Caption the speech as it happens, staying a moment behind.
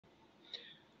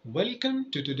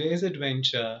Welcome to today's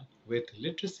adventure with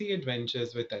Literacy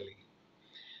Adventures with Ali.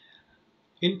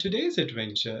 In today's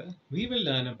adventure, we will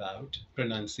learn about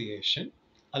pronunciation,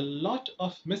 a lot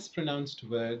of mispronounced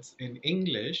words in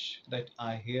English that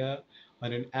I hear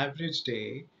on an average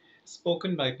day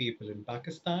spoken by people in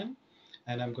Pakistan,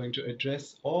 and I'm going to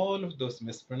address all of those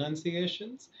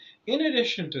mispronunciations. In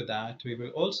addition to that, we will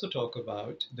also talk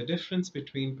about the difference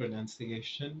between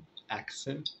pronunciation,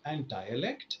 accent, and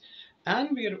dialect,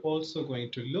 and we are also going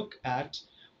to look at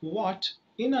what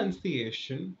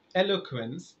enunciation,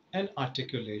 eloquence, and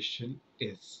articulation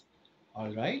is.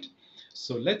 All right,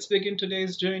 so let's begin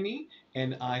today's journey,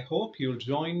 and I hope you'll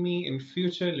join me in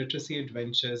future literacy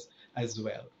adventures as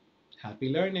well. Happy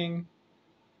learning!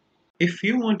 If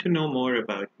you want to know more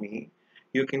about me,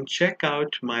 you can check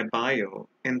out my bio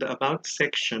in the About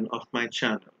section of my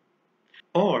channel.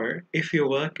 Or if you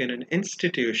work in an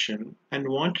institution and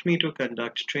want me to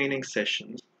conduct training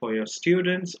sessions for your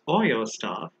students or your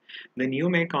staff, then you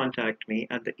may contact me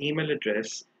at the email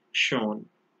address shown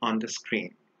on the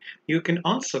screen. You can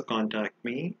also contact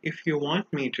me if you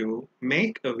want me to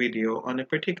make a video on a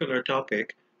particular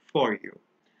topic for you.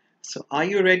 So, are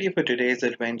you ready for today's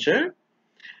adventure?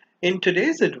 In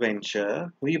today's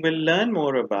adventure, we will learn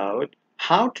more about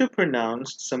how to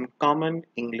pronounce some common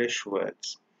English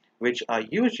words, which are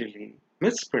usually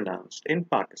mispronounced in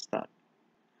Pakistan.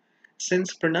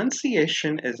 Since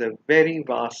pronunciation is a very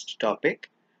vast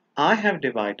topic, I have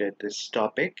divided this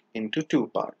topic into two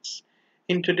parts.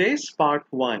 In today's part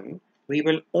 1, we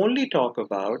will only talk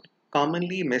about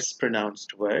commonly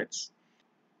mispronounced words,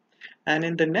 and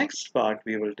in the next part,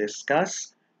 we will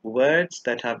discuss words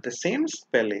that have the same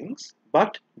spellings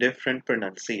but different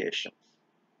pronunciations.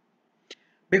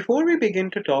 Before we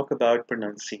begin to talk about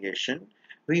pronunciation,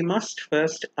 we must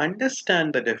first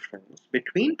understand the difference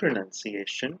between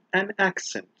pronunciation and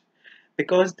accent,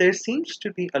 because there seems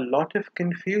to be a lot of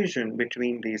confusion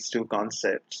between these two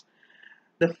concepts.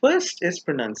 The first is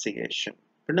pronunciation.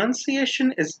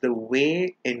 Pronunciation is the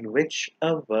way in which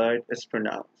a word is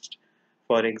pronounced.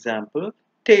 For example,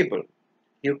 table.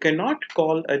 You cannot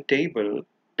call a table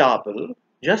table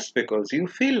just because you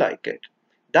feel like it.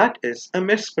 That is a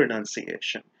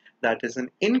mispronunciation. That is an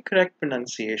incorrect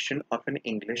pronunciation of an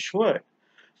English word.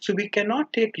 So we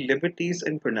cannot take liberties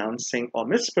in pronouncing or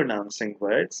mispronouncing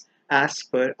words as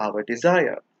per our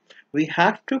desire. We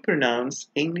have to pronounce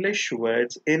English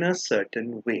words in a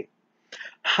certain way.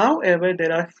 However,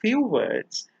 there are few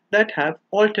words that have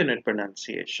alternate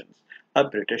pronunciations, a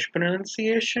British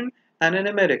pronunciation and an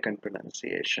American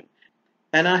pronunciation.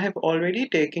 And I have already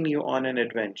taken you on an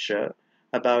adventure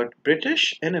about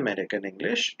British and American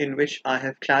English, in which I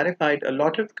have clarified a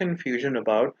lot of confusion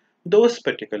about those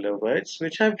particular words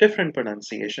which have different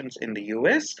pronunciations in the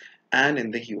US and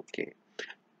in the UK.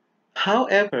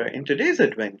 However, in today's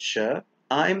adventure,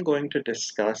 I am going to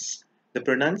discuss the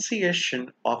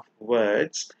pronunciation of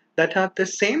words that have the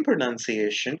same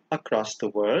pronunciation across the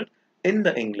world in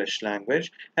the English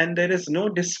language, and there is no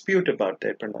dispute about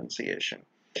their pronunciation.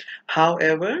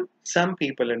 However, some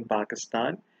people in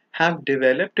Pakistan have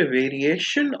developed a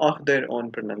variation of their own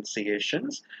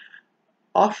pronunciations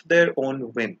of their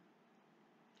own whim.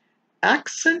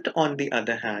 Accent, on the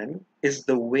other hand, is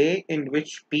the way in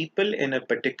which people in a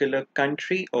particular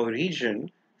country or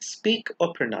region speak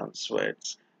or pronounce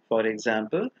words. For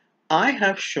example, I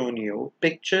have shown you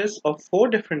pictures of four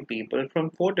different people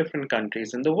from four different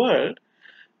countries in the world.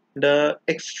 The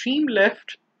extreme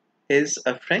left is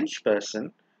a French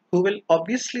person who will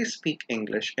obviously speak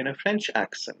English in a French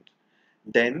accent.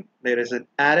 Then there is an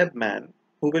Arab man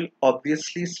who will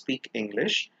obviously speak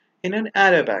English in an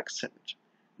Arab accent.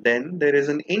 Then there is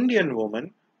an Indian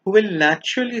woman who will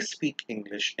naturally speak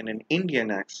English in an Indian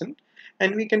accent,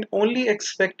 and we can only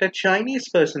expect a Chinese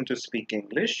person to speak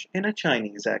English in a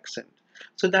Chinese accent.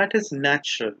 So that is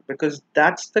natural because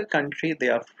that's the country they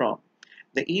are from.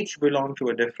 They each belong to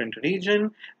a different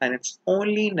region, and it's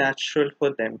only natural for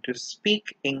them to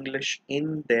speak English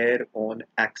in their own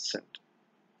accent.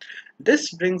 This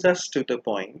brings us to the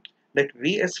point that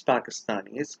we as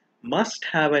Pakistanis must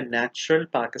have a natural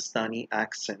Pakistani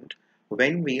accent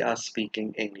when we are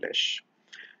speaking English,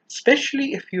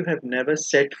 especially if you have never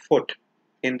set foot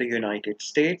in the United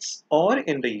States or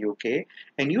in the UK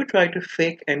and you try to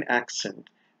fake an accent,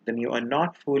 then you are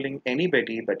not fooling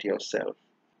anybody but yourself.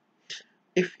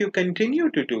 If you continue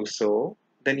to do so,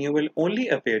 then you will only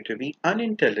appear to be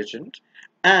unintelligent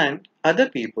and other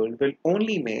people will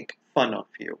only make fun of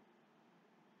you.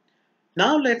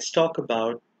 Now let's talk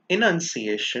about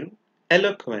enunciation,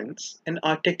 eloquence, and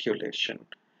articulation.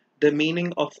 The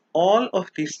meaning of all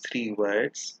of these three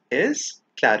words is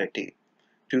clarity.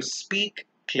 To speak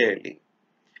clearly.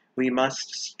 We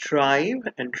must strive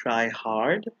and try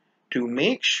hard to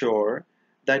make sure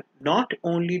that not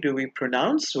only do we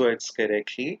pronounce words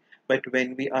correctly, but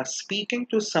when we are speaking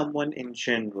to someone in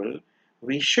general,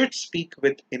 we should speak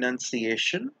with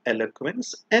enunciation,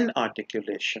 eloquence, and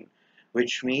articulation,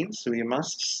 which means we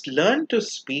must learn to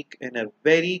speak in a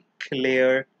very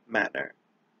clear manner.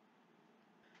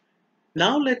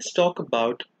 Now let's talk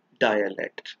about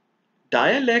dialect.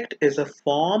 Dialect is a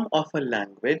form of a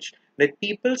language that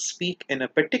people speak in a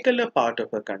particular part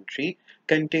of a country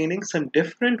containing some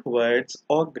different words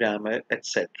or grammar,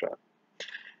 etc.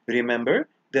 Remember,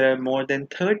 there are more than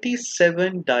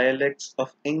 37 dialects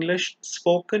of English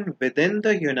spoken within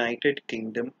the United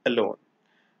Kingdom alone.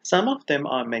 Some of them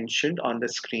are mentioned on the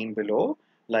screen below,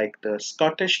 like the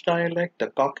Scottish dialect, the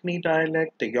Cockney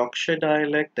dialect, the Yorkshire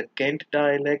dialect, the Kent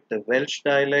dialect, the Welsh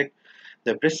dialect,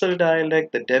 the Bristol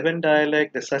dialect, the Devon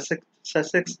dialect, the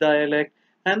Sussex dialect,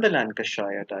 and the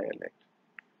Lancashire dialect.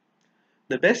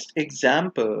 The best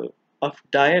example of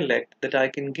dialect that I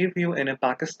can give you in a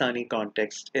Pakistani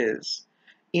context is,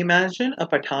 imagine a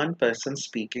Pathan person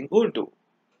speaking Urdu.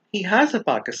 He has a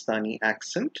Pakistani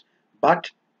accent,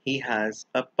 but he has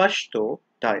a Pashto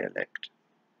dialect.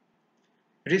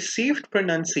 Received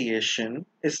pronunciation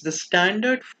is the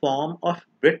standard form of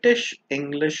British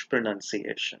English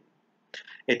pronunciation.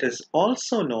 It is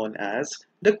also known as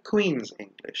the Queen's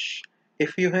English.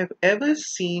 If you have ever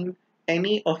seen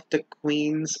any of the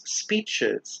Queen's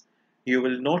speeches, you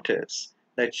will notice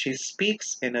that she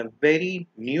speaks in a very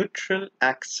neutral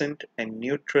accent and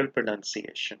neutral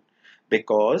pronunciation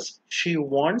because she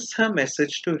wants her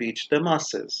message to reach the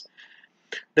masses.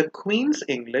 The Queen's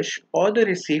English or the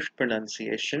received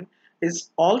pronunciation is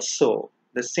also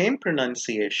the same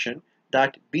pronunciation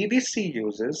that BBC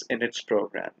uses in its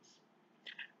programs,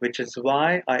 which is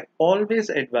why I always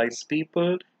advise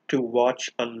people to watch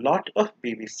a lot of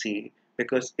BBC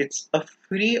because it's a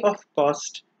free of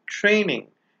cost training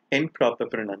in proper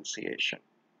pronunciation.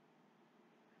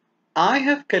 I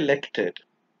have collected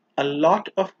a lot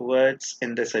of words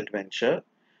in this adventure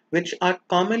which are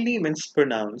commonly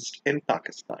mispronounced in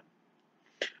Pakistan.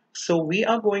 So we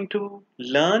are going to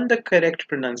learn the correct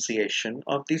pronunciation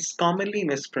of these commonly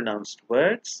mispronounced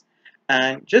words.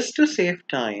 And just to save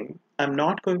time, I'm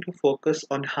not going to focus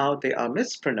on how they are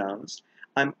mispronounced.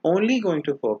 I'm only going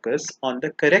to focus on the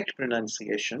correct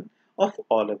pronunciation of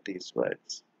all of these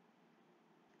words.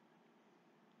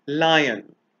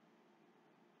 Lion.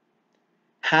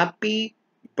 Happy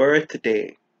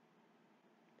birthday.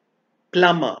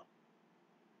 Plumber.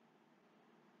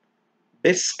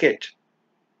 Biscuit.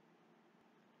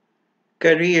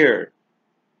 Career.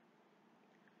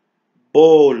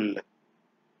 Bowl.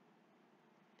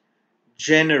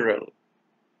 General.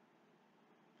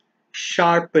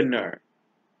 Sharpener.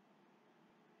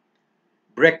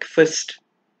 Breakfast.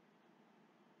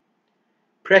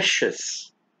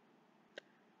 Precious.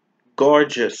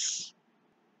 Gorgeous.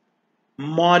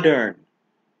 Modern.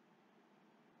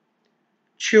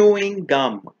 Chewing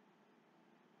gum.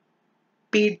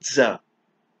 Pizza.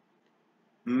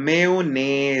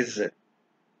 Mayonnaise.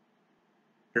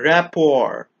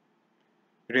 Rapport.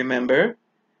 Remember,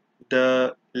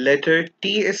 the letter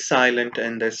T is silent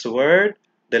in this word,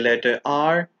 the letter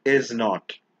R is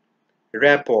not.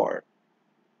 Rapport.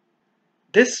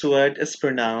 This word is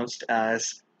pronounced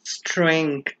as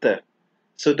strength.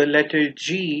 So the letter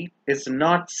G is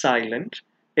not silent,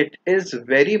 it is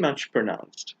very much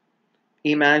pronounced.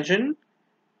 Imagine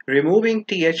removing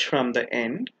TH from the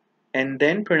end and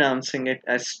then pronouncing it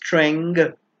as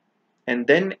streng and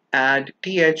then add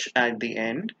TH at the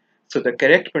end. So the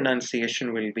correct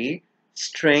pronunciation will be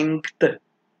strength.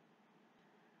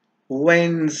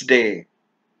 Wednesday.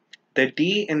 The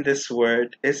D in this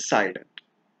word is silent.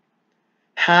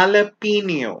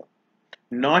 Jalapeno.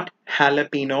 Not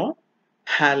jalapeno,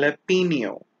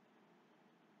 jalapeno.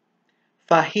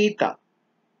 Fajita.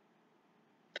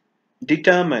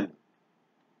 Determine.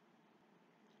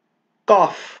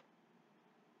 Cough.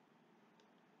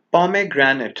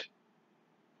 Pomegranate.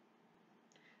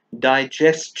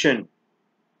 Digestion.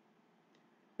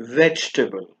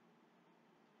 Vegetable.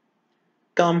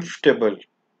 Comfortable.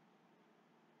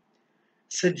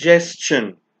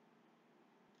 Suggestion.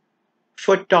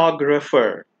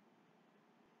 Photographer.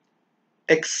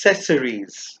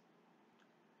 Accessories.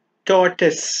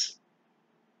 Tortoise.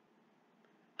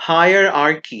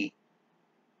 Hierarchy.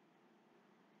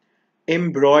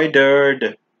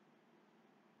 Embroidered.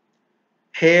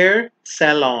 Hair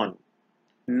salon,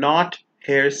 not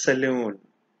hair saloon.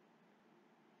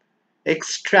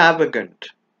 Extravagant.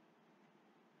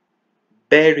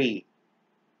 Berry.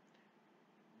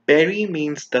 Berry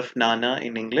means dafnana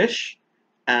in English,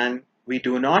 and we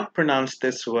do not pronounce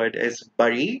this word as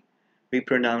bari, we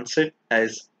pronounce it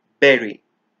as berry.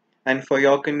 And for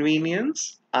your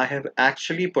convenience, I have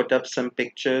actually put up some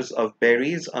pictures of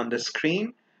berries on the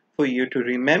screen for you to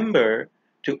remember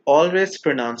to always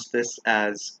pronounce this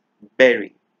as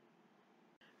berry.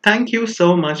 Thank you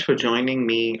so much for joining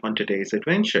me on today's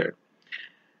adventure.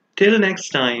 Till next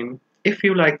time, if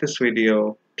you like this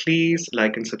video, please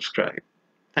like and subscribe.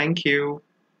 Thank you.